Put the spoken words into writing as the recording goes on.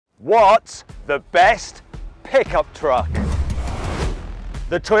What's the best pickup truck?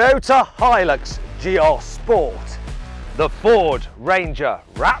 The Toyota Hilux GR Sport, the Ford Ranger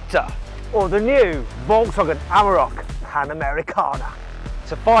Raptor, or the new Volkswagen Amarok Panamericana?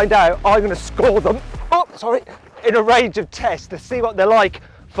 To find out, I'm going to score them in a range of tests to see what they're like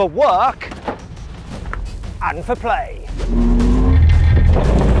for work and for play.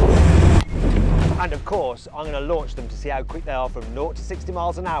 And of course, I'm going to launch them to see how quick they are from 0 to 60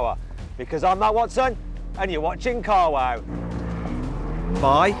 miles an hour. Because I'm Matt Watson, and you're watching Carwow.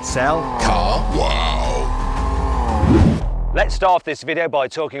 Buy, sell, Carwow. Let's start off this video by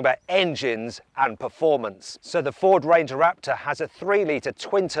talking about engines and performance. So the Ford Ranger Raptor has a 3-litre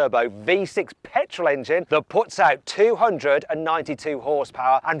twin-turbo V6 petrol engine that puts out 292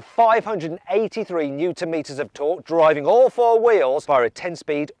 horsepower and 583 newton-meters of torque, driving all four wheels via a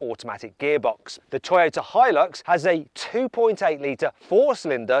 10-speed automatic gearbox. The Toyota Hilux has a 2.8-litre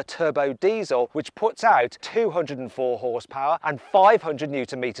 4-cylinder turbo diesel which puts out 204 horsepower and 500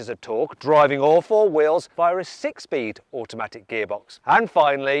 newton-meters of torque, driving all four wheels via a 6-speed automatic gearbox. And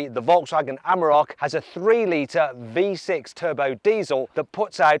finally, the Volkswagen Amarok has a 3-litre V6 turbo diesel that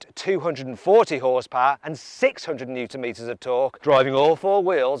puts out 240 horsepower and 600 newton-meters of torque, driving all four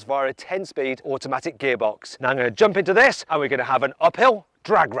wheels via a 10-speed automatic gearbox. Now I'm going to jump into this and we're going to have an uphill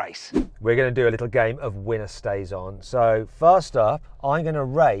drag race. We're going to do a little game of winner stays on. So first up, I'm going to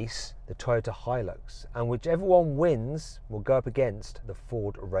race the Toyota Hilux, and whichever one wins will go up against the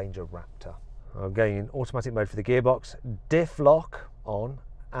Ford Ranger Raptor. I'm going in automatic mode for the gearbox, diff lock on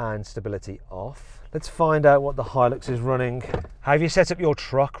and stability off. Let's find out what the Hilux is running. How have you set up your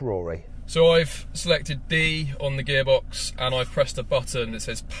truck, Rory? So I've selected D on the gearbox and I've pressed a button that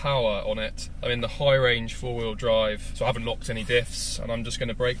says power on it. I'm in the high range 4-wheel drive, so I haven't locked any diffs, and I'm just going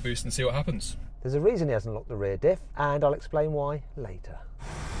to brake boost and see what happens. There's a reason he hasn't locked the rear diff, and I'll explain why later.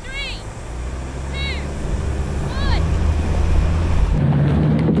 3, 2, 1.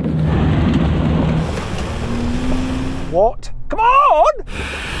 What? Come on!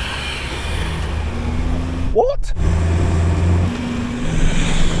 What?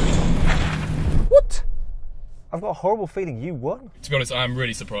 What? I've got a horrible feeling you won. To be honest, I am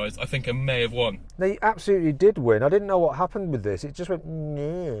really surprised. I think I may have won. No, you absolutely did win. I didn't know what happened with this. It just went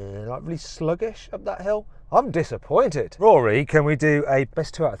like really sluggish up that hill. I'm disappointed. Rory, can we do a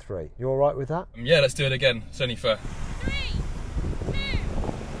best 2 out of 3? You all right with that? Yeah, let's do it again. It's only fair. 3, 2, 1.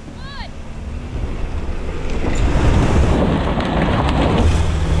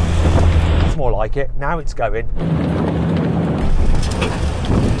 It's more like it. Now it's going.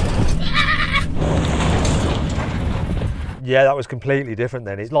 Yeah, that was completely different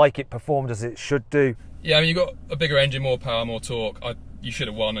then. It's like it performed as it should do. Yeah, I mean, you got a bigger engine, more power, more torque. You should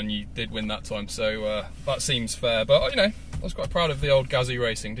have won, and you did win that time, so that seems fair. But, you know, I was quite proud of the old Gazoo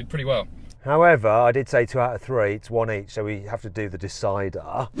Racing. Did pretty well. However, I did say 2 out of 3. It's 1 each, so we have to do the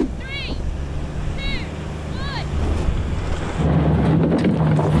decider. 3, 2, 1.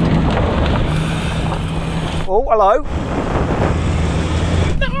 Oh, hello.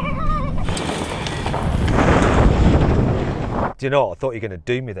 Do you know what? I thought you were going to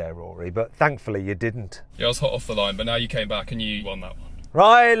do me there, Rory, but thankfully you didn't. Yeah, I was hot off the line, but now you came back and you won that one.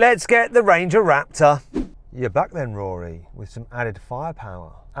 Right, let's get the Ranger Raptor. You're back then, Rory, with some added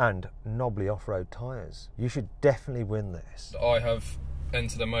firepower and knobbly off-road tyres. You should definitely win this. I have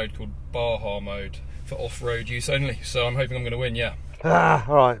entered a mode called Baja mode for off-road use only, so I'm hoping I'm going to win, yeah. Ah,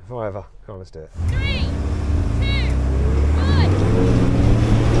 all right, whatever. Come on, let's do it. 3, 2,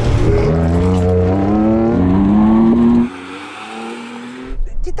 1.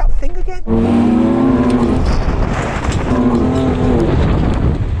 Did that thing again?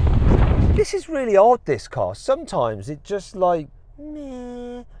 This is really odd, this car. Sometimes it just like,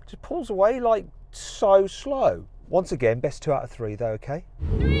 meh, just pulls away like so slow. Once again, best 2 out of 3 though, okay?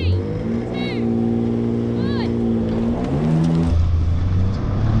 3, 2,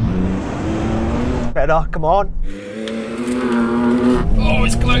 1. Better, come on. Oh,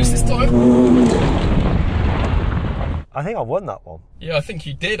 it's close this time. I think I won that one. Yeah, I think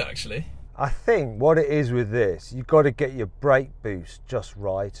you did, actually. I think what it is with this, you've got to get your brake boost just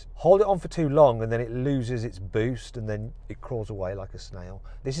right. Hold it on for too long and then it loses its boost and then it crawls away like a snail.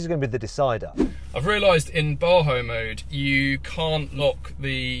 This is going to be the decider. I've realised in Baja mode, you can't lock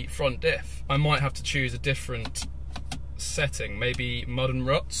the front diff. I might have to choose a different setting, maybe mud and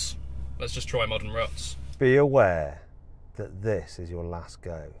ruts. Let's just try mud and ruts. Be aware that this is your last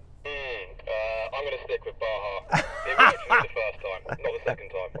go. I'm going to stick with Baja. It worked for me the first time, not the second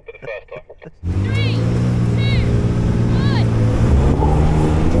time, but the first time. 3,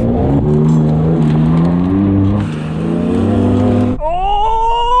 2, 1.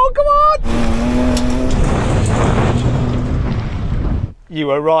 Oh, You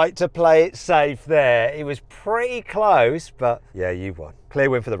were right to play it safe there. It was pretty close, but yeah, you won.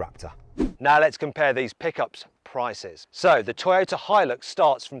 Clear win for the Raptor. Now let's compare these pickups prices. So the Toyota Hilux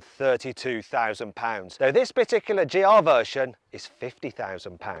starts from £32,000, though this particular GR version is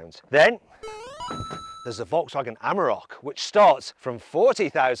 £50,000. Then there's the Volkswagen Amarok, which starts from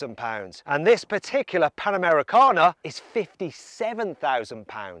 £40,000, and this particular Panamericana is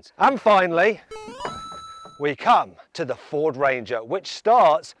 £57,000. And finally, we come to the Ford Ranger, which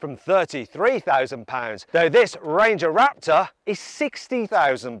starts from £33,000, though this Ranger Raptor is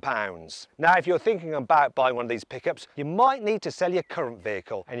 £60,000. Now, if you're thinking about buying one of these pickups, you might need to sell your current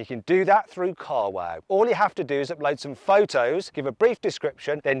vehicle, and you can do that through CarWow. All you have to do is upload some photos, give a brief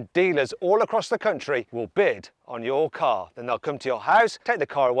description, then dealers all across the country will bid on your car. Then they'll come to your house, take the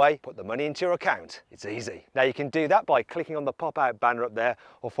car away, put the money into your account. It's easy. Now you can do that by clicking on the pop-out banner up there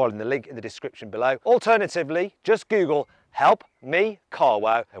or following the link in the description below. Alternatively, just Google "Help Me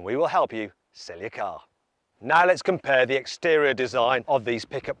CarWow" and we will help you sell your car. Now let's compare the exterior design of these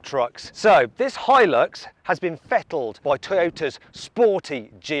pickup trucks. So this Hilux has been fettled by Toyota's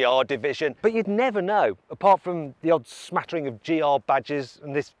sporty GR division, but you'd never know, apart from the odd smattering of GR badges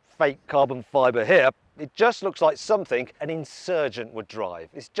and this fake carbon fibre here. It just looks like something an insurgent would drive.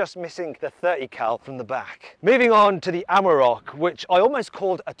 It's just missing the 30 cal from the back. Moving on to the Amarok, which I almost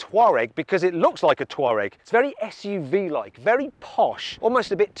called a Touareg because it looks like a Touareg. It's very SUV-like, very posh,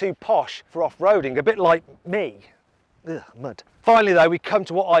 almost a bit too posh for off-roading, a bit like me. Ugh, mud. Finally though, we come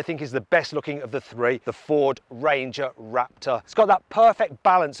to what I think is the best looking of the three, the Ford Ranger Raptor. It's got that perfect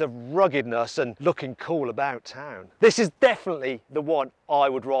balance of ruggedness and looking cool about town. This is definitely the one I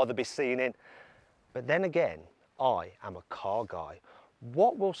would rather be seen in. But then again, I am a car guy.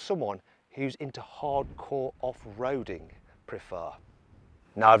 What will someone who's into hardcore off-roading prefer?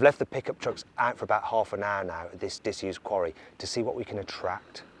 Now, I've left the pickup trucks out for about half an hour now at this disused quarry to see what we can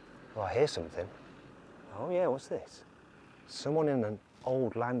attract. Oh, I hear something. Oh yeah, what's this? Someone in an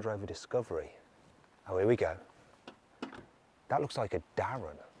old Land Rover Discovery. Oh, here we go. That looks like a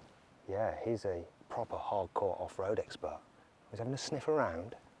Darren. Yeah, he's a proper hardcore off-road expert. He's having a sniff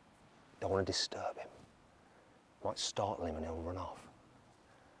around. Don't want to disturb him. Might startle him and he'll run off.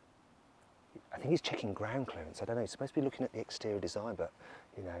 I think he's checking ground clearance. I don't know, he's supposed to be looking at the exterior design, but,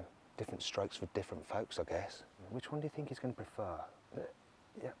 you know, different strokes for different folks, I guess. Which one do you think he's going to prefer?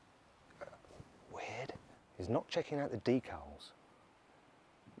 Yeah. Weird. He's not checking out the decals.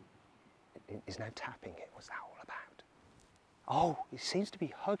 He's now tapping it. What's that all about? Oh, he seems to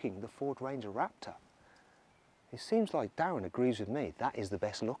be hugging the Ford Ranger Raptor. It seems like Darren agrees with me. That is the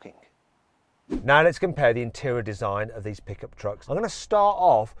best looking. Now let's compare the interior design of these pickup trucks. I'm going to start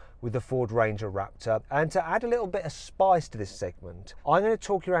off with the Ford Ranger Raptor, and to add a little bit of spice to this segment, I'm going to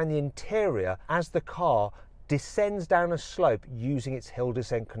talk you around the interior as the car descends down a slope using its hill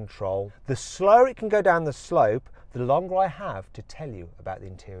descent control. The slower it can go down the slope, the longer I have to tell you about the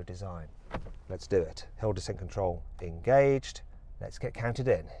interior design. Let's do it. Hill descent control engaged. Let's get counted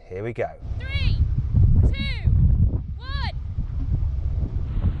in. Here we go. 3, 2, 1.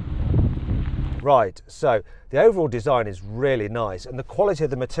 Right, so the overall design is really nice and the quality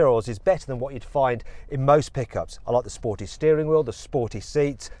of the materials is better than what you'd find in most pickups. I like the sporty steering wheel, the sporty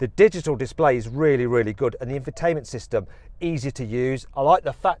seats. The digital display is really, really good and the infotainment system, easy to use. I like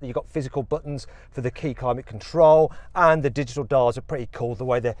the fact that you've got physical buttons for the key climate control and the digital dials are pretty cool, the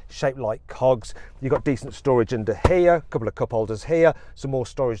way they're shaped like cogs. You've got decent storage under here, a couple of cup holders here, some more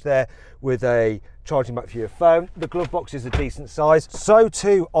storage there with a charging back for your phone. The glove box is a decent size. So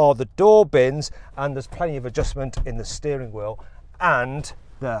too are the door bins and there's plenty of adjustment in the steering wheel and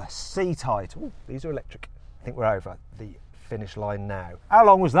the seat height. Ooh, these are electric. I think we're over the finish line now. How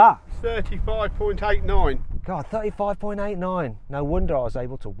long was that? 35.89. God, 35.89. No wonder I was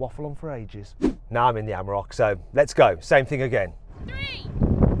able to waffle on for ages. Now I'm in the Amarok, so let's go. Same thing again. 3, 2,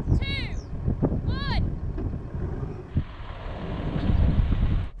 1.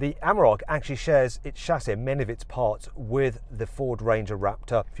 The Amarok actually shares its chassis and many of its parts with the Ford Ranger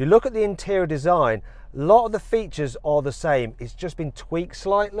Raptor. If you look at the interior design, a lot of the features are the same. It's just been tweaked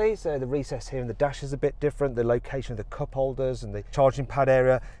slightly. So the recess here in the dash is a bit different. The location of the cup holders and the charging pad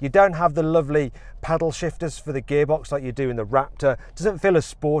area. You don't have the lovely paddle shifters for the gearbox like you do in the Raptor. It doesn't feel as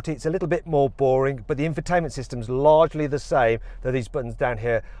sporty. It's a little bit more boring, but the infotainment system's largely the same, though these buttons down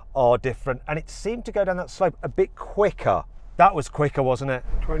here are different. And it seemed to go down that slope a bit quicker. That was quicker, wasn't it?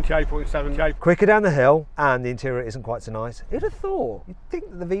 28.7k. Quicker down the hill, and the interior isn't quite so nice. Who'd have thought? You'd think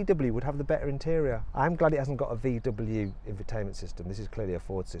that the VW would have the better interior. I'm glad it hasn't got a VW infotainment system. This is clearly a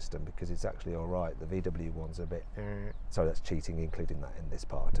Ford system because it's actually all right. The VW one's a bit... Sorry, that's cheating, including that in this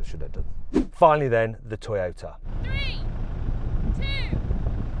part. I should have done. Finally then, the Toyota. 3, 2,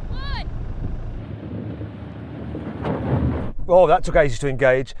 Oh, that took ages to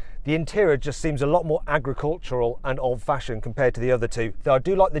engage. The interior just seems a lot more agricultural and old-fashioned compared to the other two. Though I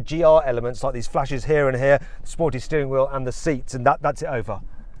do like the GR elements, like these flashes here and here, the sporty steering wheel and the seats, and that's it over.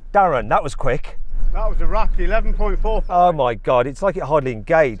 Darren, that was quick. That was a rocky 11.4. Oh my God, it's like it hardly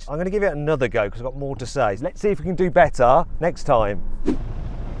engaged. I'm going to give it another go because I've got more to say. Let's see if we can do better next time.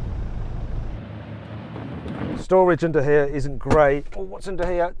 Storage under here isn't great. Oh, what's under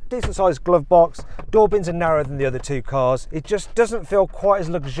here? Decent sized glove box. Door bins are narrower than the other two cars. It just doesn't feel quite as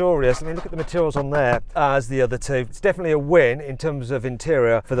luxurious. I mean, look at the materials on there as the other two. It's definitely a win in terms of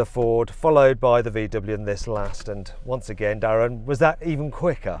interior for the Ford, followed by the VW and this last. And once again, Darren, was that even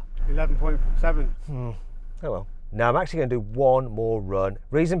quicker? 11.7. Oh well. Now I'm actually going to do one more run.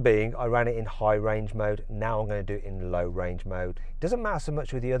 Reason being, I ran it in high range mode. Now I'm going to do it in low range mode. It doesn't matter so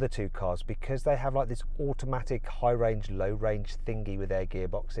much with the other two cars because they have like this automatic high range, low range thingy with their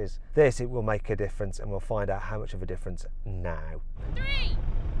gearboxes. This, it will make a difference, and we'll find out how much of a difference now. 3,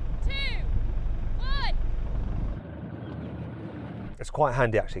 2, 1. It's quite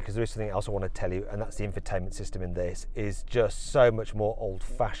handy actually, because there is something else I want to tell you, and that's the infotainment system in this is just so much more old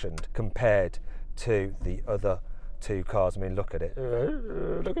fashioned compared to the other two cars. I mean, look at it.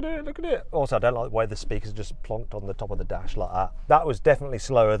 Look at it, look at it. Also, I don't like the way the speakers are just plonked on the top of the dash like that. That was definitely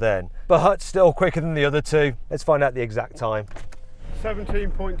slower then, but still quicker than the other two. Let's find out the exact time.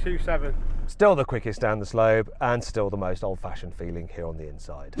 17.27. Still the quickest down the slope and still the most old-fashioned feeling here on the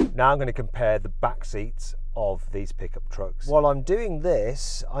inside. Now I'm going to compare the back seats of these pickup trucks. While I'm doing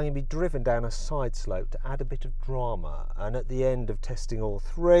this, I'm going to be driven down a side slope to add a bit of drama, and at the end of testing all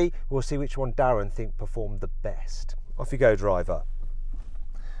three, we'll see which one Darren think performed the best. Off you go, driver.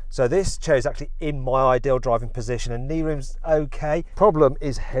 So this chair is actually in my ideal driving position, and knee room's okay. Problem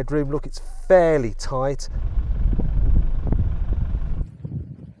is headroom. Look, it's fairly tight.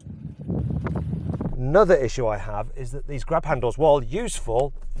 Another issue I have is that these grab handles, while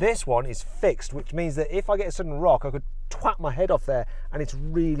useful, this one is fixed, which means that if I get a sudden rock, I could twat my head off there and it's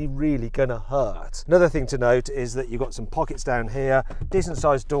really, really gonna hurt. Another thing to note is that you've got some pockets down here, decent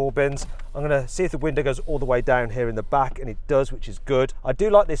sized door bins. I'm gonna see if the window goes all the way down here in the back, and it does, which is good. I do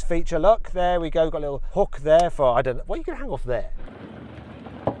like this feature. Look, there we go, got a little hook there for, I don't know, what are you gonna hang off there?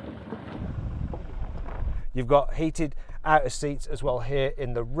 You've got heated outer seats as well here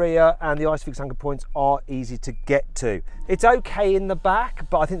in the rear, and the ISOFIX anchor points are easy to get to. It's okay in the back,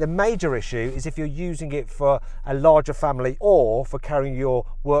 but I think the major issue is if you're using it for a larger family or for carrying your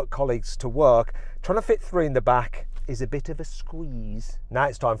work colleagues to work, trying to fit three in the back is a bit of a squeeze. Now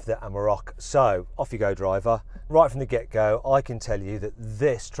it's time for the Amarok. So off you go, driver. Right from the get-go, I can tell you that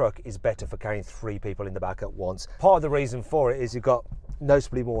this truck is better for carrying three people in the back at once. Part of the reason for it is you've got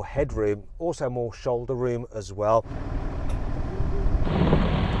noticeably more headroom, also more shoulder room as well.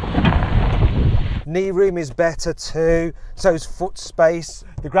 Knee room is better too, so is foot space.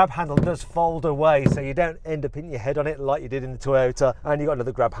 The grab handle does fold away, so you don't end up hitting your head on it like you did in the Toyota, and you've got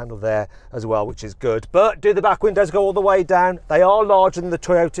another grab handle there as well, which is good. But do the back windows go all the way down? They are larger than the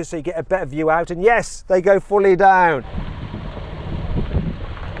Toyota, so you get a better view out, and yes, they go fully down.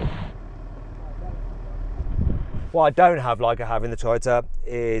 What I don't have, like I have in the Toyota,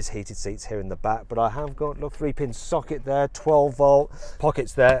 is heated seats here in the back, but I have got, look, 3-pin socket there, 12-volt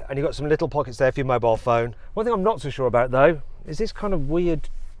pockets there, and you've got some little pockets there for your mobile phone. One thing I'm not so sure about though is this kind of weird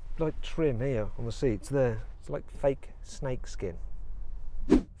like trim here on the seats there. It's like fake snake skin.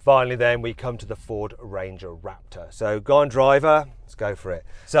 Finally then, we come to the Ford Ranger Raptor. So go on, driver, let's go for it.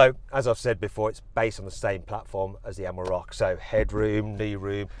 So as I've said before, it's based on the same platform as the Amarok. So headroom, knee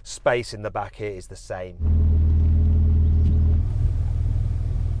room, space in the back here is the same.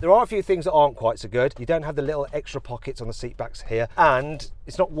 There are a few things that aren't quite so good. You don't have the little extra pockets on the seat backs here, and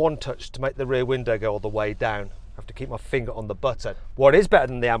it's not one touch to make the rear window go all the way down. I have to keep my finger on the button. What is better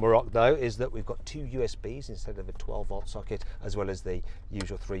than the Amarok though is that we've got two USBs instead of a 12-volt socket, as well as the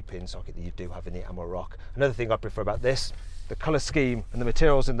usual 3-pin socket that you do have in the Amarok. Another thing I prefer about this, the colour scheme and the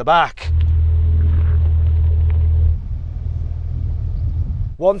materials in the back.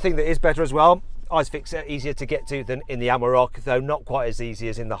 One thing that is better as well, ISOFIX are easier to get to than in the Amarok, though not quite as easy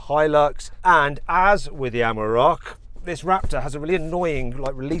as in the Hilux. And as with the Amarok, this Raptor has a really annoying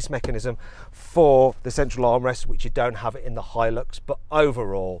release mechanism for the central armrest, which you don't have it in the Hilux. But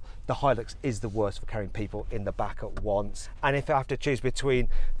overall, the Hilux is the worst for carrying people in the back at once. And if I have to choose between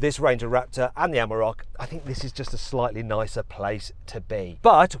this Ranger Raptor and the Amarok, I think this is just a slightly nicer place to be.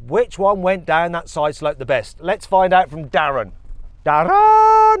 But which one went down that side slope the best? Let's find out from Darren.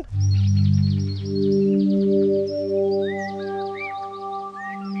 Darren!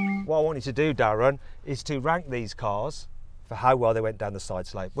 What I want you to do, Darren, is to rank these cars for how well they went down the side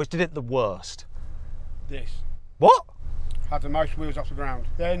slope. Which did it the worst? This. What? had the most wheels off the ground.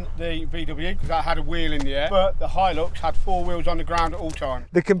 Then the VW, because that had a wheel in the air, but the Hilux had 4 wheels on the ground at all times.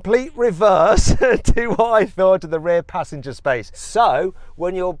 The complete reverse to what I thought of the rear passenger space. So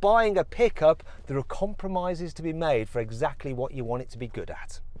when you're buying a pickup, there are compromises to be made for exactly what you want it to be good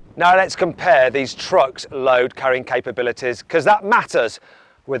at. Now let's compare these trucks' load carrying capabilities, because that matters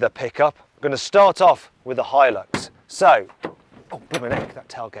with a pickup. I'm going to start off with the Hilux. So, oh, blimey neck, that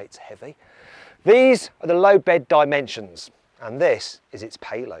tailgate's heavy. These are the load bed dimensions, and this is its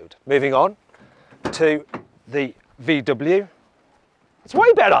payload. Moving on to the VW. It's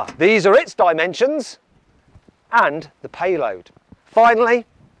way better. These are its dimensions and the payload. Finally,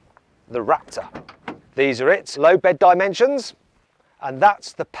 the Raptor. These are its load bed dimensions, and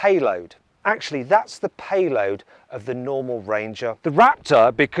that's the payload. Actually, that's the payload of the normal Ranger. The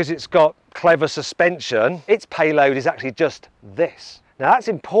Raptor, because it's got clever suspension, its payload is actually just this. Now that's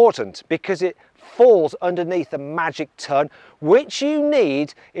important because it falls underneath the magic ton, which you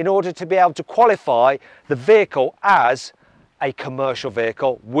need in order to be able to qualify the vehicle as a commercial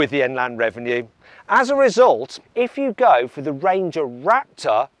vehicle with the inland revenue. As a result, if you go for the Ranger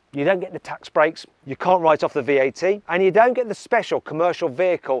Raptor, you don't get the tax breaks, you can't write off the VAT, and you don't get the special commercial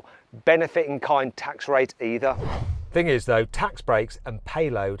vehicle benefit in kind tax rate either. Thing is though, tax breaks and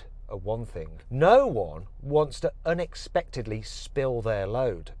payload are one thing. No one wants to unexpectedly spill their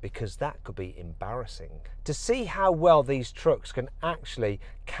load because that could be embarrassing. To see how well these trucks can actually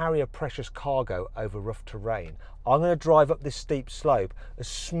carry a precious cargo over rough terrain, I'm going to drive up this steep slope as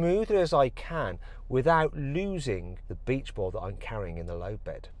smoothly as I can without losing the beach ball that I'm carrying in the load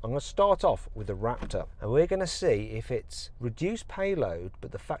bed. I'm going to start off with the Raptor, and we're going to see if it's reduced payload,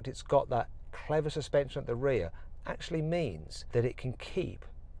 but the fact it's got that clever suspension at the rear actually means that it can keep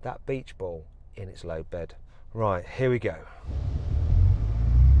that beach ball in its load bed. Right, here we go.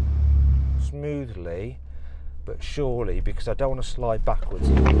 Smoothly but surely, because I don't want to slide backwards.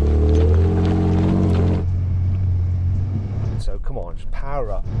 So come on, just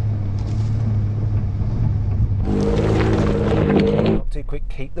power up. Not too quick,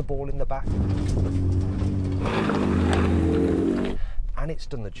 keep the ball in the back. And it's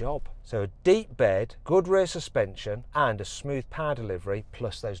done the job. So a deep bed, good rear suspension, and a smooth power delivery,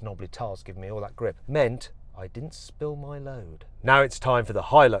 plus those knobbly tiles giving me all that grip, meant I didn't spill my load. Now it's time for the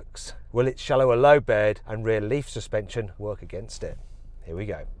Hilux. Will its shallower load bed and rear leaf suspension work against it? Here we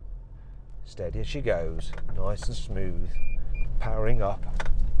go. Steady as she goes, nice and smooth, powering up.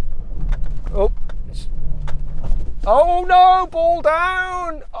 Oh, oh no, ball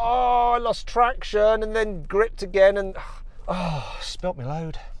down! Oh, I lost traction and then gripped again and oh, spilt my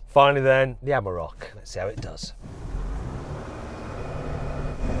load. Finally then, the Amarok. Let's see how it does.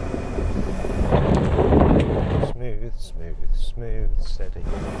 Smooth, smooth, smooth, steady.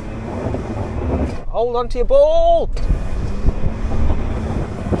 Hold on to your ball!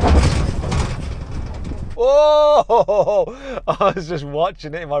 Whoa! I was just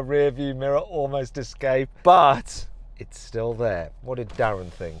watching it in my rear view mirror, almost escape, but it's still there. What did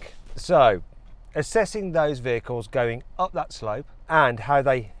Darren think? So, assessing those vehicles going up that slope and how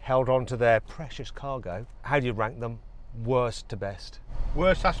they held on to their precious cargo, how do you rank them worst to best?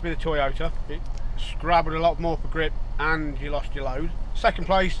 Worst has to be the Toyota. It scrabbled a lot more for grip and you lost your load. Second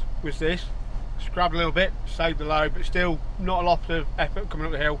place was this. Scrabbled a little bit, saved the load, but still not a lot of effort coming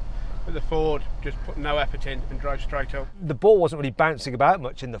up the hill. But the Ford just put no effort in and drove straight up. The ball wasn't really bouncing about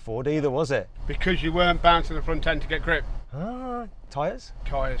much in the Ford either, was it? Because you weren't bouncing the front end to get grip. Ah, tyres?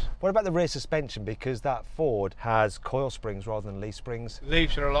 Tyres. What about the rear suspension? Because that Ford has coil springs rather than leaf springs.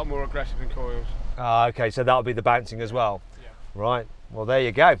 Leaves are a lot more aggressive than coils. Ah, okay, so that'll be the bouncing as well. Yeah. Right, well there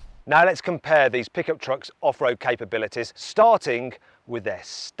you go. Now let's compare these pickup trucks' off-road capabilities, starting with their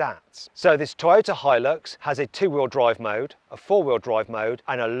stats. So this Toyota Hilux has a 2-wheel drive mode, a 4-wheel drive mode,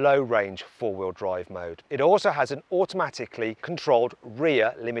 and a low-range 4-wheel drive mode. It also has an automatically controlled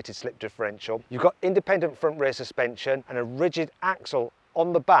rear limited slip differential. You've got independent front rear suspension and a rigid axle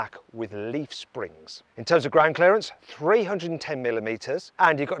on the back with leaf springs. In terms of ground clearance, 310 millimeters,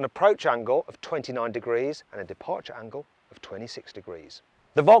 and you've got an approach angle of 29 degrees and a departure angle of 26 degrees.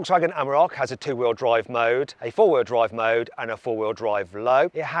 The Volkswagen Amarok has a 2-wheel drive mode, a 4-wheel drive mode, and a 4-wheel drive low.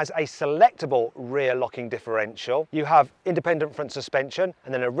 It has a selectable rear locking differential. You have independent front suspension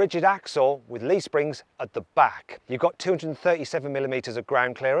and then a rigid axle with leaf springs at the back. You've got 237 millimeters of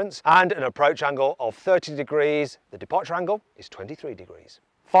ground clearance and an approach angle of 30 degrees. The departure angle is 23 degrees.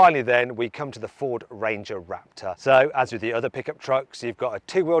 Finally then, we come to the Ford Ranger Raptor. So, as with the other pickup trucks, you've got a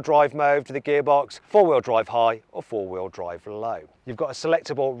 2-wheel drive mode for the gearbox, 4-wheel drive high or 4-wheel drive low. You've got a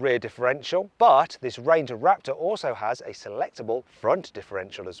selectable rear differential, but this Ranger Raptor also has a selectable front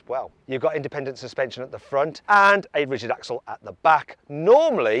differential as well. You've got independent suspension at the front and a rigid axle at the back,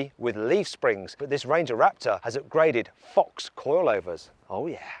 normally with leaf springs, but this Ranger Raptor has upgraded Fox coilovers. Oh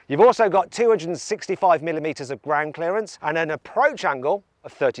yeah. You've also got 265mm of ground clearance and an approach angle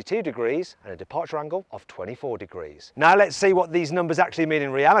of 32 degrees and a departure angle of 24 degrees. Now let's see what these numbers actually mean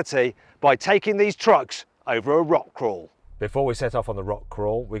in reality by taking these trucks over a rock crawl. Before we set off on the rock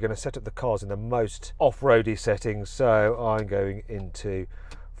crawl, we're going to set up the cars in the most off-roady settings. So I'm going into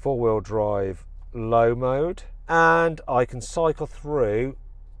 4-wheel drive low mode, and I can cycle through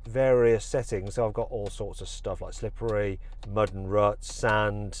various settings. So I've got all sorts of stuff like slippery, mud and ruts,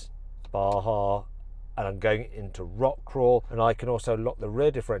 sand, Baja, and I'm going into rock crawl, and I can also lock the rear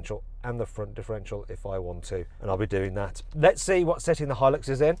differential and the front differential if I want to, and I'll be doing that. Let's see what setting the Hilux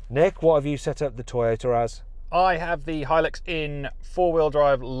is in. Nick, what have you set up the Toyota as? I have the Hilux in 4-wheel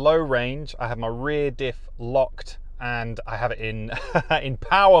drive low range. I have my rear diff locked, and I have it in in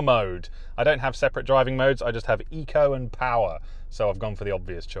power mode. I don't have separate driving modes, I just have eco and power, so I've gone for the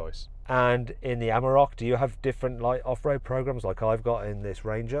obvious choice. And in the Amarok, do you have different like off-road programs like I've got in this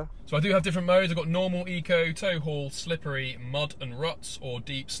Ranger? So I do have different modes. I've got normal, eco, tow haul, slippery, mud and ruts, or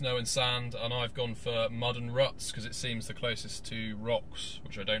deep snow and sand, and I've gone for mud and ruts because it seems the closest to rocks,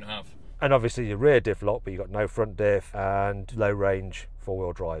 which I don't have. And obviously your rear diff lock, but you've got no front diff and low range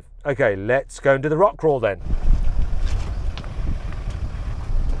 4-wheel drive. Okay, let's go and do the rock crawl then.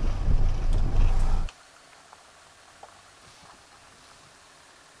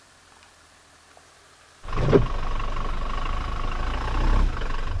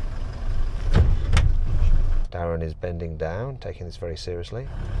 Darren is bending down, taking this very seriously.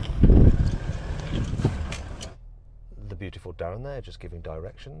 The beautiful Darren there, just giving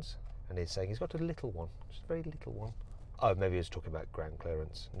directions. And he's saying he's got a little one, just a very little one. Oh, maybe he's talking about ground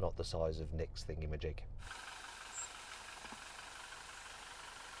clearance, not the size of Nick's thingy-majig.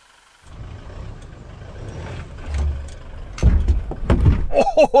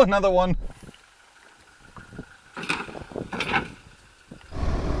 Oh, another one.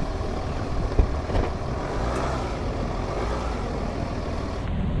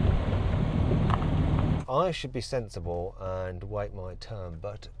 I should be sensible and wait my turn,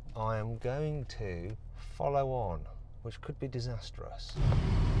 but I am going to follow on, which could be disastrous.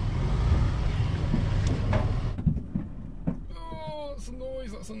 Oh, that's a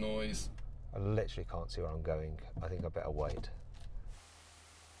noise, that's a noise. I literally can't see where I'm going. I think I better wait.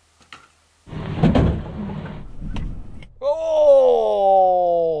 Oh!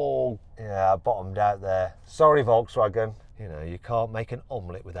 Yeah, I bottomed out there. Sorry, Volkswagen. You know, you can't make an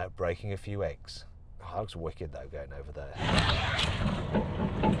omelette without breaking a few eggs. Oh, that looks wicked though, going over there.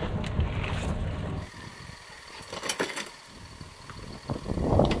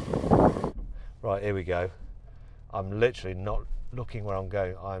 Right, here we go. I'm literally not looking where I'm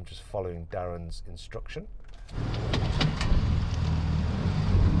going. I'm just following Darren's instruction.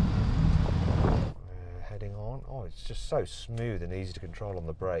 Heading on. Oh, it's just so smooth and easy to control on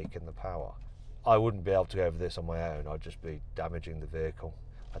the brake and the power. I wouldn't be able to go over this on my own. I'd just be damaging the vehicle.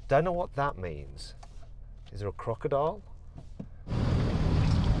 I don't know what that means. Is there a crocodile?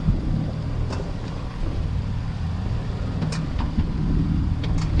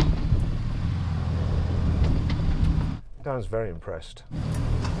 Darren's very impressed.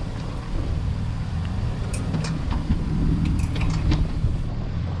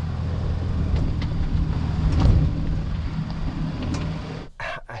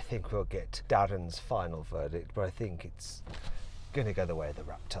 I think we'll get Darren's final verdict, but I think it's going to go the way of the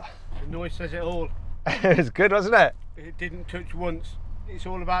Raptor. The noise says it all. It was good, wasn't it? It didn't touch once. It's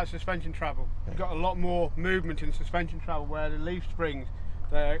all about suspension travel. You've got a lot more movement in suspension travel, where the leaf springs,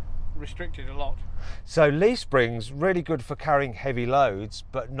 they're restricted a lot. So leaf springs, really good for carrying heavy loads,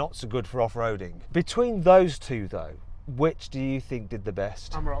 but not so good for off-roading. Between those two though, which do you think did the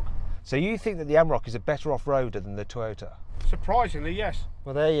best? Amarok. So you think that the Amarok is a better off-roader than the Toyota? Surprisingly, yes.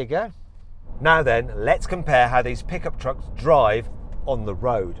 Well, there you go. Now then, let's compare how these pickup trucks drive on the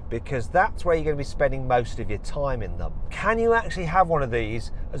road, because that's where you're going to be spending most of your time in them. Can you actually have one of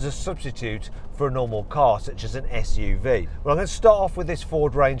these as a substitute for a normal car, such as an SUV? Well, I'm going to start off with this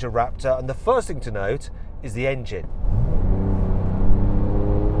Ford Ranger Raptor, and the first thing to note is the engine.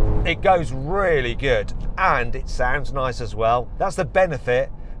 It goes really good, and it sounds nice as well. That's the benefit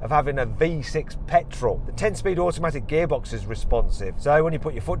of having a V6 petrol. The 10-speed automatic gearbox is responsive, so when you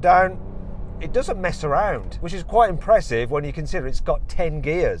put your foot down, it doesn't mess around, which is quite impressive when you consider it's got 10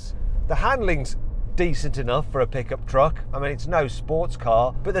 gears. The handling's decent enough for a pickup truck. I mean, it's no sports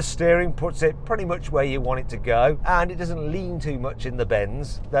car, but the steering puts it pretty much where you want it to go, and it doesn't lean too much in the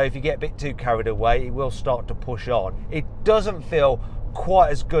bends, though if you get a bit too carried away, it will start to push on. It doesn't feel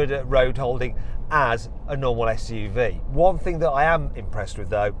quite as good at road holding as a normal SUV. One thing that I am impressed with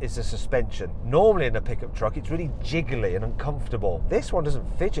though is the suspension. Normally in a pickup truck it's really jiggly and uncomfortable. This one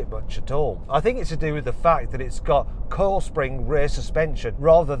doesn't fidget much at all. I think it's to do with the fact that it's got coil spring rear suspension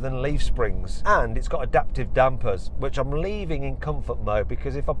rather than leaf springs, and it's got adaptive dampers, which I'm leaving in comfort mode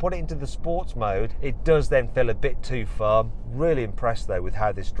because if I put it into the sports mode it does then feel a bit too firm. Really impressed though with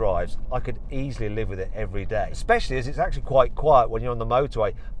how this drives. I could easily live with it every day, especially as it's actually quite quiet when you're on the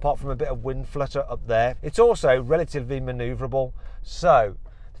motorway, apart from a bit of wind flutter up there. It's also relatively manoeuvrable, so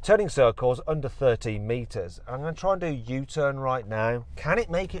the turning circle's under 13 meters. I'm going to try and do a U-turn right now. Can it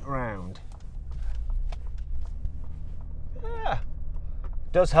make it round? Yeah.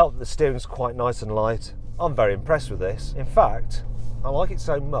 It does help that the steering's quite nice and light. I'm very impressed with this. In fact, I like it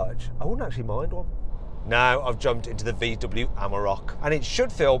so much I wouldn't actually mind one. Now I've jumped into the VW Amarok, and it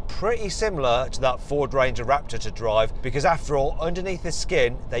should feel pretty similar to that Ford Ranger Raptor to drive, because after all, underneath the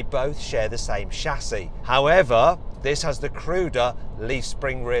skin they both share the same chassis. However, this has the cruder leaf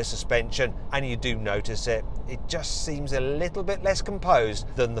spring rear suspension, and you do notice it. It just seems a little bit less composed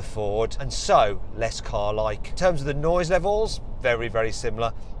than the Ford, and so less car-like. In terms of the noise levels, very, very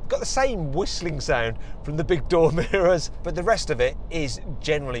similar. Got the same whistling sound from the big door mirrors, but the rest of it is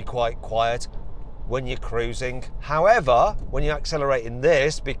generally quite quiet when you're cruising. However, when you accelerate in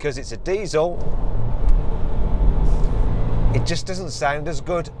this, because it's a diesel, it just doesn't sound as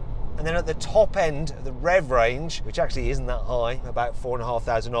good. And then at the top end of the rev range, which actually isn't that high, about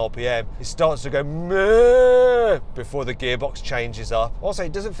 4,500 RPM, it starts to go meh before the gearbox changes up. Also,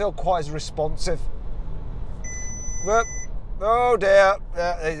 it doesn't feel quite as responsive. Oh dear,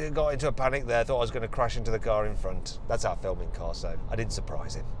 I got into a panic there, thought I was going to crash into the car in front. That's our filming car, so I didn't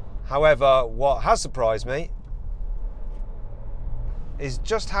surprise him. However, what has surprised me is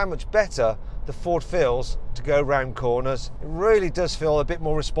just how much better the Ford feels to go round corners. It really does feel a bit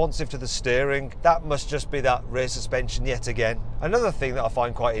more responsive to the steering. That must just be that rear suspension yet again. Another thing that I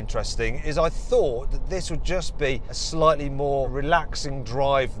find quite interesting is I thought that this would just be a slightly more relaxing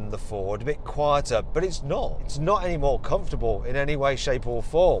drive than the Ford, a bit quieter, but it's not. It's not any more comfortable in any way, shape or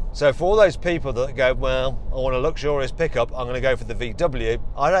form. So for all those people that go, well, I want a luxurious pickup, I'm going to go for the VW,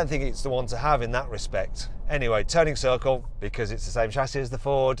 I don't think it's the one to have in that respect. Anyway, turning circle, because it's the same chassis as the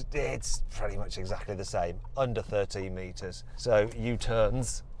Ford, it's pretty much exactly the same, under 13 meters. So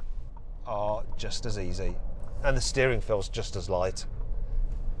U-turns are just as easy, and the steering feels just as light.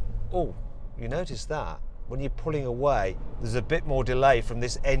 Oh, you notice that? When you're pulling away, there's a bit more delay from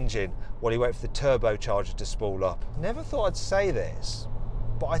this engine while you wait for the turbocharger to spool up. Never thought I'd say this,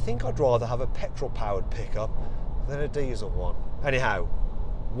 but I think I'd rather have a petrol-powered pickup than a diesel one. Anyhow,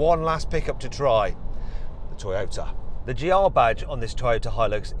 one last pickup to try. The Toyota. The GR badge on this Toyota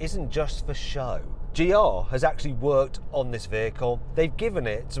Hilux isn't just for show. GR has actually worked on this vehicle. They've given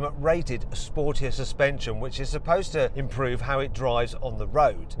it some rated sportier suspension, which is supposed to improve how it drives on the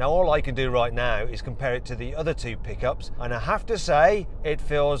road. Now all I can do right now is compare it to the other two pickups, and I have to say it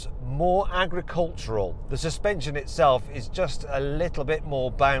feels more agricultural. The suspension itself is just a little bit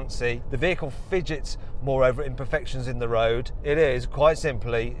more bouncy. The vehicle fidgets more over imperfections in the road. It is, quite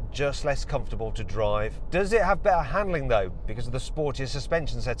simply, just less comfortable to drive. Does it have better handling though, because of the sportier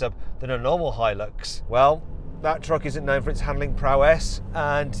suspension setup, than a normal Hilux? Well, that truck isn't known for its handling prowess,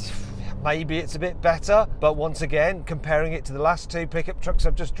 and maybe it's a bit better, but once again, comparing it to the last two pickup trucks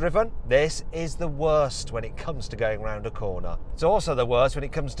I've just driven, this is the worst when it comes to going around a corner. It's also the worst when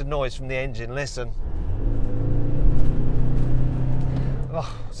it comes to noise from the engine. Listen.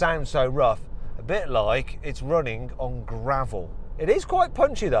 Oh, sounds so rough. A bit like it's running on gravel. It is quite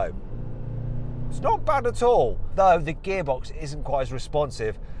punchy though. It's not bad at all, though the gearbox isn't quite as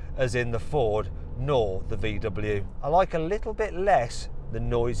responsive as in the Ford nor the VW. I like a little bit less the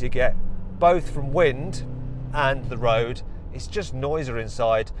noise you get, both from wind and the road. It's just noisier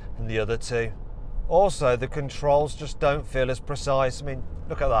inside than the other two. Also, the controls just don't feel as precise. I mean,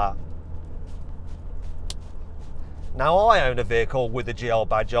 look at that. Now, I own a vehicle with a GR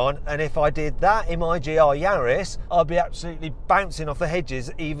badge on, and if I did that in my GR Yaris, I'd be absolutely bouncing off the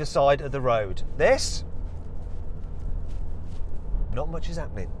hedges either side of the road. This, not much is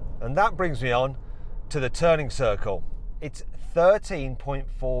happening. And that brings me on to the turning circle. It's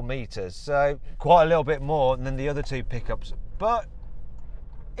 13.4 meters, so quite a little bit more than the other two pickups, but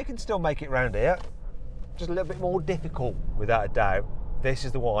it can still make it round here. Just a little bit more difficult, without a doubt. this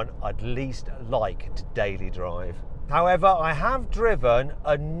is the one I'd least like to daily drive. However, I have driven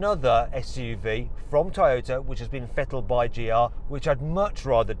another SUV from Toyota, which has been fettled by GR, which I'd much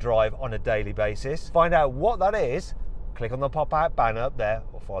rather drive on a daily basis. Find out what that is, click on the pop-out banner up there,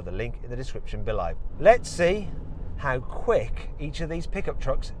 or follow the link in the description below. Let's see how quick each of these pickup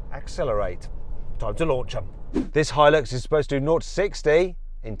trucks accelerate. Time to launch them. This Hilux is supposed to do 0 to 60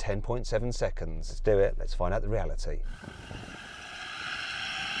 in 10.7 seconds. Let's do it, let's find out the reality.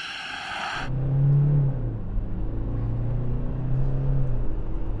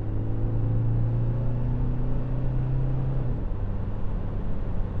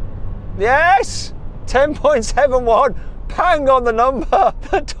 Yes! 10.71, bang on the number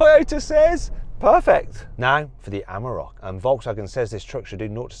that Toyota says. Perfect. Now for the Amarok, and Volkswagen says this truck should do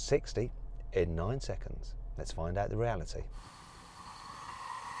 0 to 60 in 9 seconds. Let's find out the reality.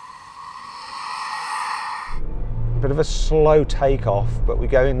 Bit of a slow takeoff, but we're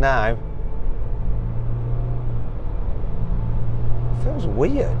going now. Feels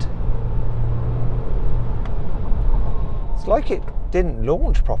weird. It's like it didn't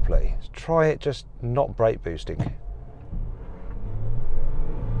launch properly. Let's try it just not brake boosting.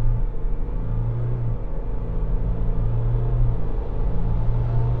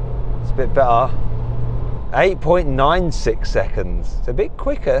 It's a bit better. 8.96 seconds. It's a bit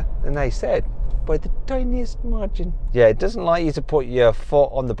quicker than they said, by the tiniest margin. Yeah, it doesn't like you to put your foot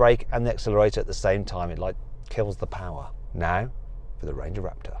on the brake and the accelerator at the same time. It like kills the power. Now for the Ranger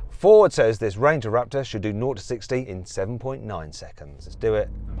Raptor. Ford says this Ranger Raptor should do 0 to 60 in 7.9 seconds. Let's do it.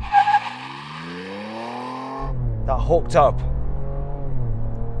 That hooked up.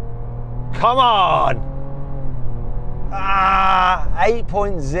 Come on!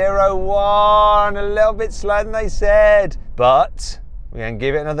 8.01, a little bit slower than they said. But we're going to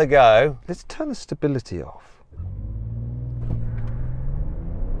give it another go. Let's turn the stability off.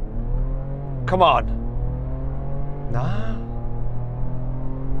 Come on. No.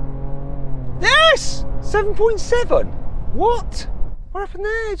 Yes! 7.7. What? What happened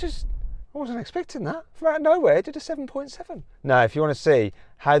there? I wasn't expecting that. From out of nowhere, it did a 7.7. Now, if you want to see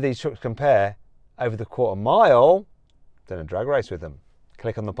how these trucks compare over the quarter mile, then a drag race with them.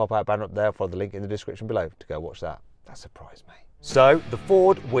 Click on the pop-out banner up there, follow the link in the description below to go watch that. That surprised me. So, the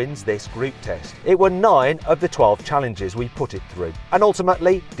Ford wins this group test. It won 9 of the 12 challenges we put it through, and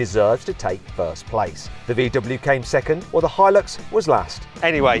ultimately deserves to take first place. The VW came second, while the Hilux was last.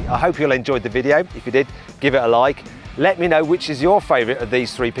 Anyway, I hope you all enjoyed the video. If you did, give it a like. Let me know which is your favourite of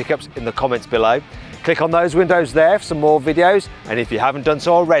these 3 pickups in the comments below. Click on those windows there for some more videos, and if you haven't done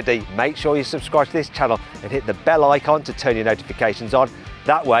so already, make sure you subscribe to this channel and hit the bell icon to turn your notifications on.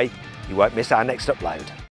 That way, you won't miss our next upload.